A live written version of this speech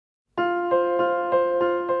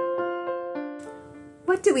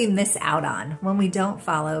what do we miss out on when we don't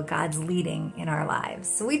follow God's leading in our lives?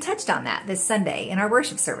 So we touched on that this Sunday in our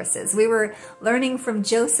worship services. We were learning from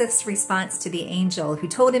Joseph's response to the angel who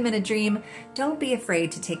told him in a dream, "Don't be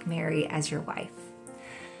afraid to take Mary as your wife."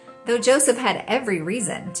 Though Joseph had every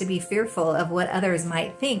reason to be fearful of what others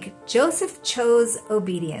might think, Joseph chose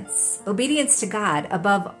obedience to God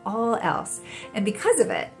above all else. And because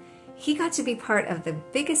of it, he got to be part of the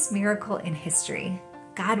biggest miracle in history,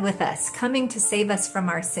 God with us, coming to save us from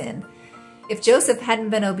our sin. If Joseph hadn't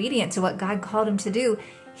been obedient to what God called him to do,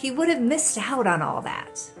 he would have missed out on all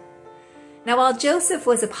that. Now, while Joseph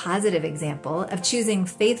was a positive example of choosing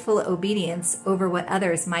faithful obedience over what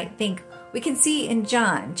others might think, we can see in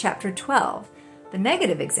John chapter 12 the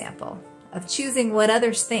negative example of choosing what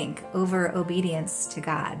others think over obedience to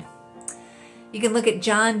God. You can look at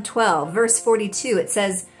John 12, verse 42. It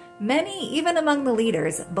says, "Many, even among the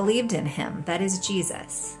leaders, believed in him," that is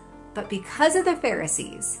Jesus. "But because of the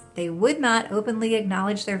Pharisees, they would not openly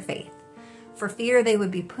acknowledge their faith, for fear they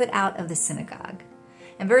would be put out of the synagogue."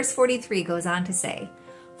 And verse 43 goes on to say,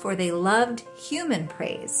 "For they loved human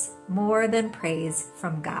praise more than praise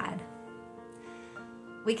from God."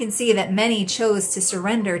 We can see that many chose to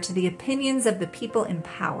surrender to the opinions of the people in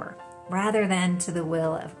power rather than to the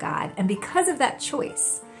will of God. And because of that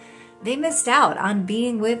choice, they missed out on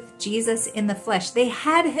being with Jesus in the flesh. They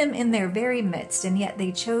had him in their very midst, and yet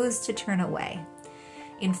they chose to turn away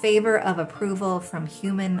in favor of approval from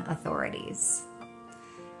human authorities.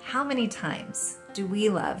 How many times do we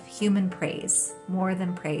love human praise more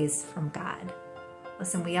than praise from God?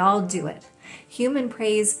 Listen, we all do it. Human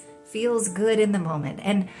praise feels good in the moment,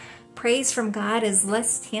 and praise from God is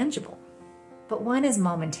less tangible. But one is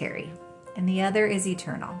momentary, and the other is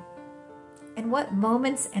eternal. And what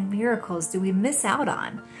moments and miracles do we miss out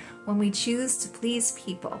on when we choose to please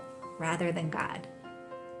people rather than God?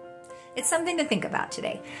 It's something to think about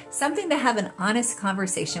today, something to have an honest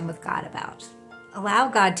conversation with God about. Allow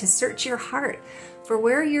God to search your heart for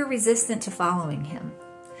where you're resistant to following him.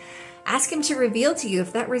 Ask him to reveal to you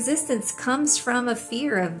if that resistance comes from a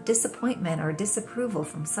fear of disappointment or disapproval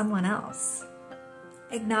from someone else.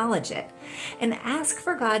 Acknowledge it and ask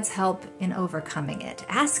for God's help in overcoming it.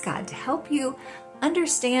 Ask God to help you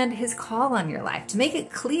understand his call on your life, to make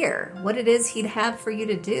it clear what it is he'd have for you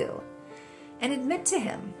to do. And admit to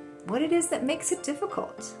him what it is that makes it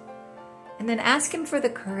difficult. And then ask him for the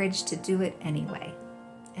courage to do it anyway.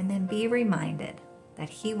 And then be reminded that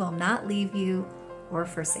he will not leave you or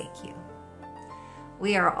forsake you.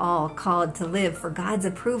 We are all called to live for God's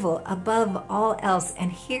approval above all else.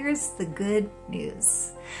 And here's the good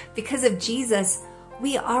news. Because of Jesus,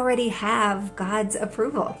 we already have God's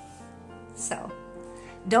approval. So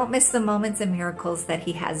don't miss the moments and miracles that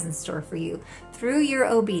he has in store for you. Through your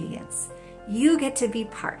obedience, you get to be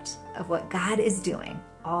part of what God is doing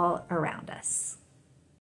all around us.